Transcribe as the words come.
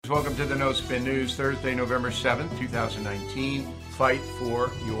Welcome to the No Spin News, Thursday, November 7th, 2019. Fight for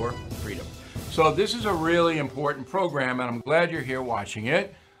your freedom. So this is a really important program, and I'm glad you're here watching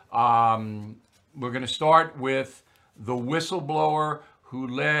it. We're going to start with the whistleblower who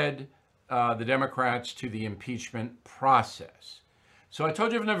led the Democrats to the impeachment process. So I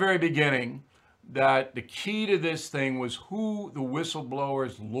told you from the very beginning that the key to this thing was who the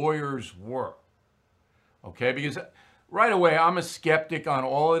whistleblower's lawyers were. Okay, because right away, I'm a skeptic on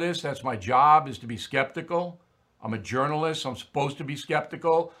all of this. That's my job, is to be skeptical. I'm a journalist. I'm supposed to be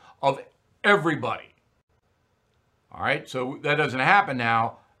skeptical of everybody. All right, so that doesn't happen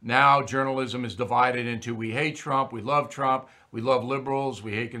now. Now journalism is divided into we hate Trump, we love Trump, we love liberals,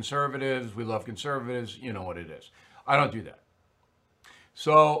 we hate conservatives, we love conservatives. You know what it is. I don't do that.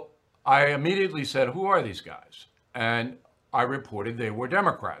 So I immediately said, who are these guys? And I reported they were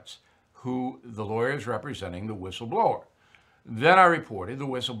Democrats, who the lawyers representing the whistleblower. Then I reported the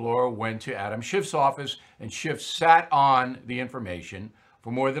whistleblower went to Adam Schiff's office, and Schiff sat on the information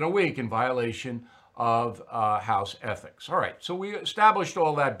for more than a week in violation of House ethics. All right, so we established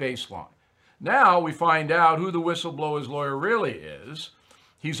all that baseline. Now we find out who the whistleblower's lawyer really is.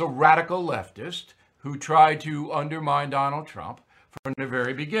 He's a radical leftist who tried to undermine Donald Trump from the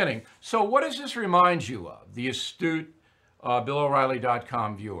very beginning. So what does this remind you of, the astute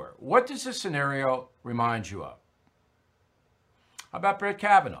BillO'Reilly.com viewer? What does this scenario remind you of? How about Brett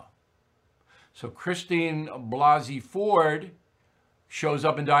Kavanaugh? So Christine Blasey Ford shows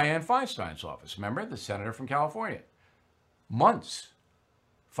up in Dianne Feinstein's office. Remember, the senator from California. Months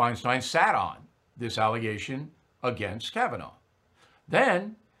Feinstein sat on this allegation against Kavanaugh.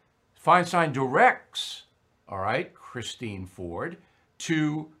 Then Feinstein directs, Christine Ford,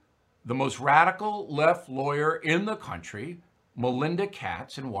 to the most radical left lawyer in the country, Melinda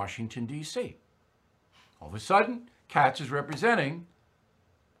Katz, in Washington, D.C. All of a sudden, Katz is representing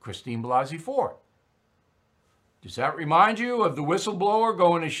Christine Blasey Ford. Does that remind you of the whistleblower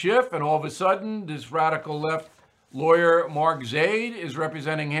going to Schiff, and all of a sudden, this radical left lawyer, Mark Zaid, is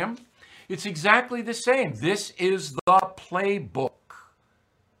representing him? It's exactly the same. This is the playbook.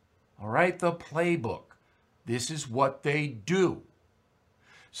 All right, the playbook. This is what they do.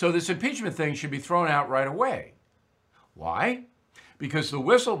 So this impeachment thing should be thrown out right away. Why? Because the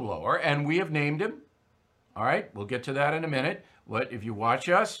whistleblower, and we have named him, all right, we'll get to that in a minute. If you watch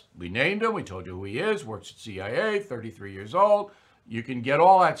us, we named him, we told you who he is, works at CIA, 33 years old. You can get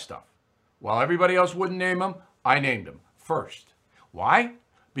all that stuff. While everybody else wouldn't name him, I named him first. Why?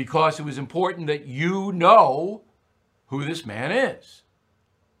 Because it was important that you know who this man is.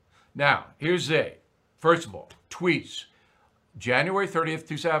 Now, here's Zaid. First of all, tweets, January 30th,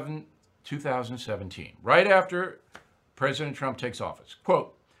 2017, right after President Trump takes office.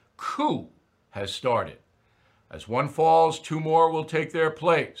 Quote, coup has started. As one falls, two more will take their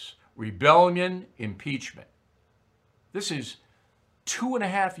place. Rebellion, impeachment. This is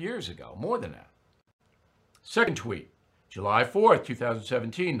 2.5 years ago, more than that. Second tweet, July 4th,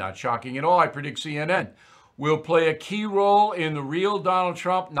 2017, not shocking at all, I predict CNN will play a key role in the real Donald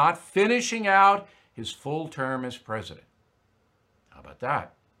Trump not finishing out his full term as president. How about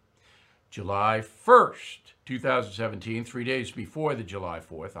that? July 1st, 2017, 3 days before the July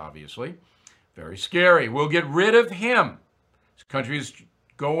 4th, obviously. Very scary. We'll get rid of him. This country is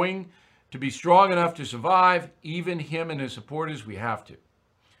going to be strong enough to survive. Even him and his supporters, we have to.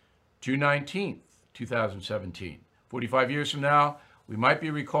 June 19th, 2017. 45 years from now, we might be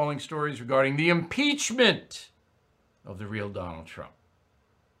recalling stories regarding the impeachment of the real Donald Trump.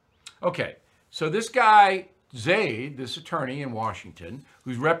 Okay, so this guy, Zaid, this attorney in Washington,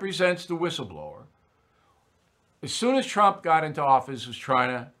 who represents the whistleblower, as soon as Trump got into office, was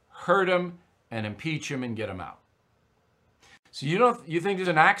trying to hurt him and impeach him and get him out. So you think there's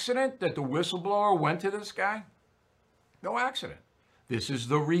an accident that the whistleblower went to this guy? No accident. This is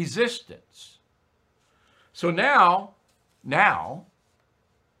the resistance. So now the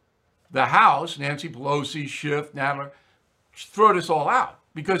House, Nancy Pelosi, Schiff, Nadler, throw this all out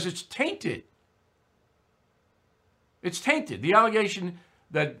because it's tainted. It's tainted. The allegation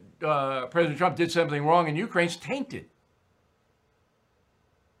that President Trump did something wrong in Ukraine is tainted.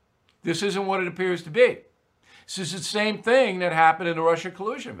 This isn't what it appears to be. This is the same thing that happened in the Russia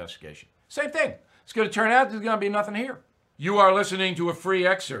collusion investigation. Same thing. It's going to turn out there's going to be nothing here. You are listening to a free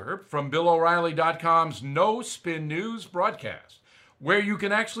excerpt from BillO'Reilly.com's No Spin News broadcast, where you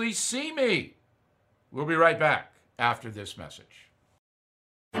can actually see me. We'll be right back after this message.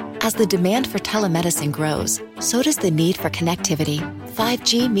 As the demand for telemedicine grows, so does the need for connectivity.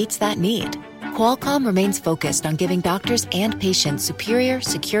 5G meets that need. Qualcomm remains focused on giving doctors and patients superior,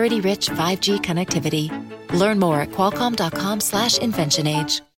 security-rich 5G connectivity. Learn more at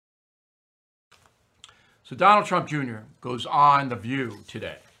qualcomm.com/InventionAge. So Donald Trump Jr. goes on The View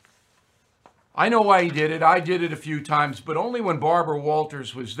today. I know why he did it. I did it a few times, but only when Barbara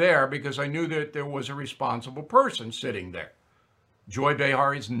Walters was there, because I knew that there was a responsible person sitting there. Joy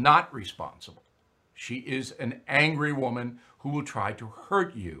Behar is not responsible. She is an angry woman who will try to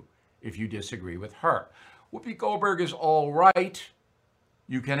hurt you if you disagree with her. Whoopi Goldberg is all right.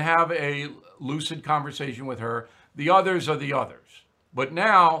 You can have a lucid conversation with her. The others are the others. But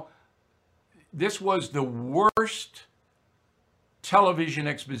now, this was the worst television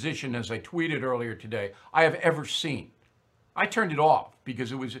exposition, as I tweeted earlier today, I have ever seen. I turned it off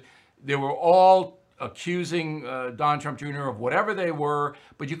because they were all accusing Donald Trump Jr. of whatever they were,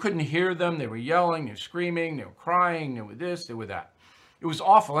 but you couldn't hear them. They were yelling, they were screaming, they were crying, they were this, they were that. It was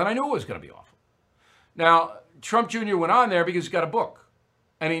awful, and I knew it was going to be awful. Now, Trump Jr. went on there because he's got a book,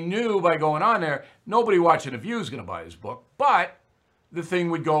 and he knew by going on there, nobody watching The View is going to buy his book, but the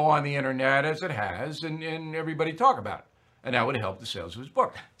thing would go on the internet as it has, and everybody talk about it. And that would help the sales of his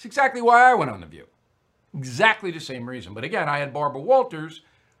book. It's exactly why I went on The View. Exactly the same reason. But again, I had Barbara Walters,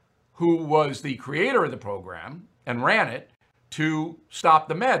 who was the creator of the program and ran it, to stop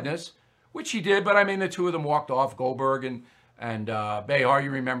the madness, which she did. But I mean, the two of them walked off, Goldberg and Behar.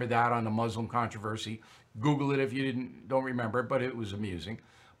 You remember that on the Muslim controversy. Google it if you don't remember it, but it was amusing.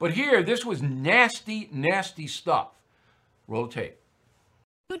 But here, this was nasty, nasty stuff. Roll tape.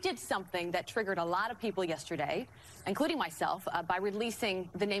 You did something that triggered a lot of people yesterday, including myself, by releasing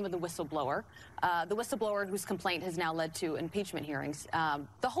the name of the whistleblower whose complaint has now led to impeachment hearings.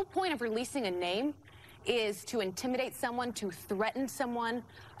 The whole point of releasing a name is to intimidate someone, to threaten someone,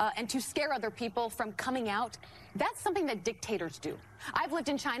 and to scare other people from coming out. That's something that dictators do. I've lived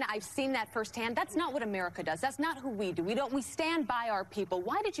in China. I've seen that firsthand. That's not what America does. That's not who we do. We stand by our people.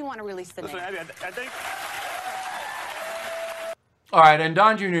 Why did you want to release the name? I think... All right, and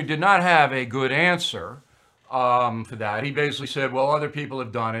Don Jr. did not have a good answer for that. He basically said, well, other people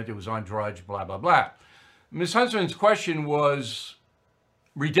have done it. It was on Drudge, blah, blah, blah. Ms. Huntsman's question was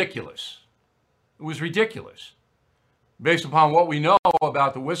ridiculous. It was ridiculous, based upon what we know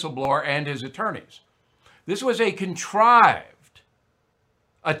about the whistleblower and his attorneys. This was a contrived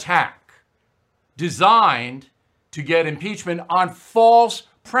attack designed to get impeachment on false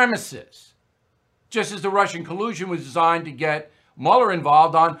premises, just as the Russian collusion was designed to get Mueller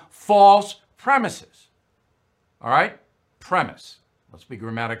involved on false premises. All right? Premise. Let's be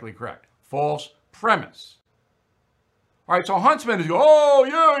grammatically correct. False premise. All right, so Huntsman is going, oh,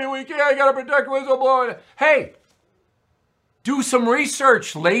 yeah, we can't, got to protect whistleblower. Hey, do some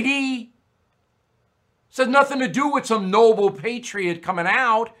research, lady. This has nothing to do with some noble patriot coming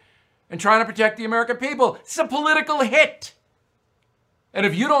out and trying to protect the American people. It's a political hit. And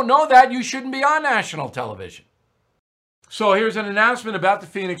if you don't know that, you shouldn't be on national television. So here's an announcement about the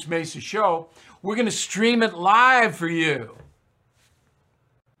Phoenix Mesa show. We're going to stream it live for you.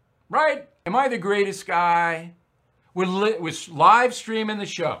 Right? Am I the greatest guy? We're live streaming the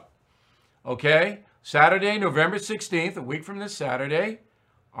show. Okay? Saturday, November 16th, a week from this Saturday.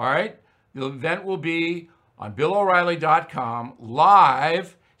 All right? The event will be on BillO'Reilly.com,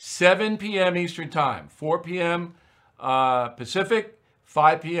 live, 7 p.m. Eastern Time, 4 p.m. Pacific,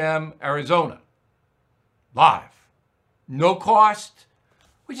 5 p.m. Arizona. Live. No cost.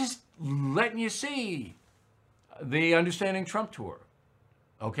 We're just letting you see the Understanding Trump tour.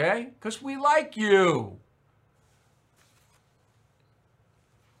 Okay? Because we like you.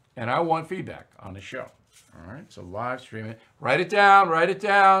 And I want feedback on the show. All right? So live streaming. Write it down. Write it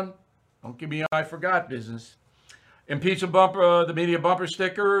down. Don't give me I forgot business. Impeachment bumper, the media bumper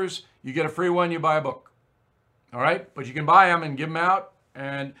stickers. You get a free one, you buy a book. All right? But you can buy them and give them out.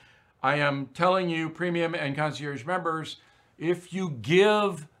 And I am telling you, premium and concierge members, if you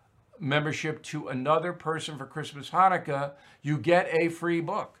give membership to another person for Christmas, Hanukkah, you get a free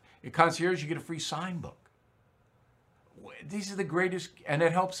book. At concierge, you get a free signed book. These are the greatest, and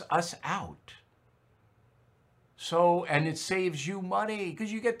it helps us out. So, and it saves you money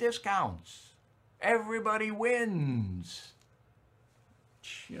because you get discounts. Everybody wins.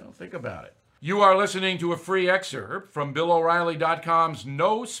 You know, think about it. You are listening to a free excerpt from BillO'Reilly.com's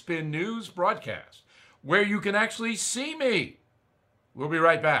No Spin News broadcast, where you can actually see me. We'll be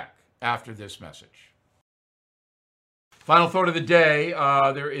right back after this message. Final thought of the day,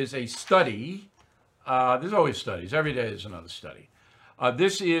 there is a study. There's always studies. Every day is another study.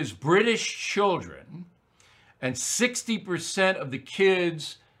 This is British children, and 60% of the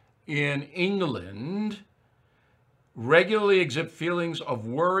kids in England regularly exhibit feelings of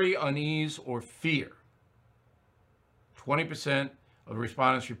worry, unease, or fear. 20% of the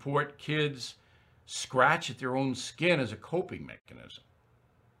respondents report kids scratch at their own skin as a coping mechanism.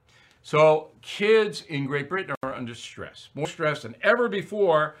 So kids in Great Britain are under stress, more stress than ever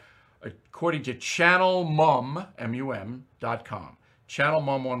before, according to channelmum, M-U-M.com,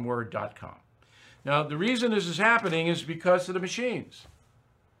 channelmum1word.com. Now, the reason this is happening is because of the machines.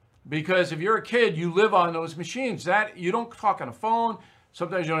 Because if you're a kid, you live on those machines. That you don't talk on a phone.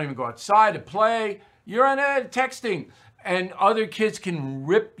 Sometimes you don't even go outside to play. You're on texting. And other kids can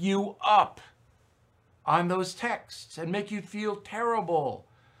rip you up on those texts and make you feel terrible.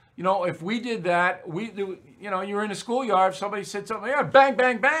 You know, if we did that, you're in a schoolyard, somebody said something, yeah, bang,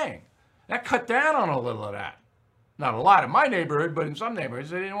 bang, bang. That cut down on a little of that. Not a lot in my neighborhood, but in some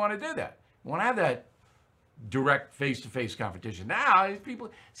neighborhoods, they didn't want to do that. You want to have that direct face-to-face competition. Now,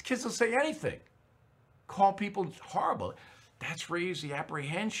 these kids will say anything. Call people horrible. That's raised the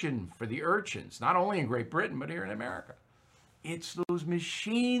apprehension for the urchins, not only in Great Britain, but here in America. It's those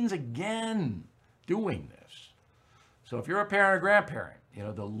machines again doing this. So if you're a parent or grandparent,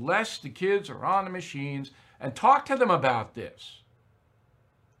 the less the kids are on the machines, and talk to them about this.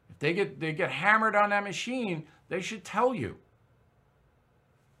 If they get hammered on that machine, they should tell you.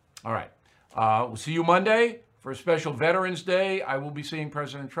 All right. We'll see you Monday for a special Veterans Day. I will be seeing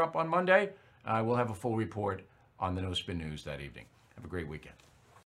President Trump on Monday. I will have a full report on the No Spin News that evening. Have a great weekend.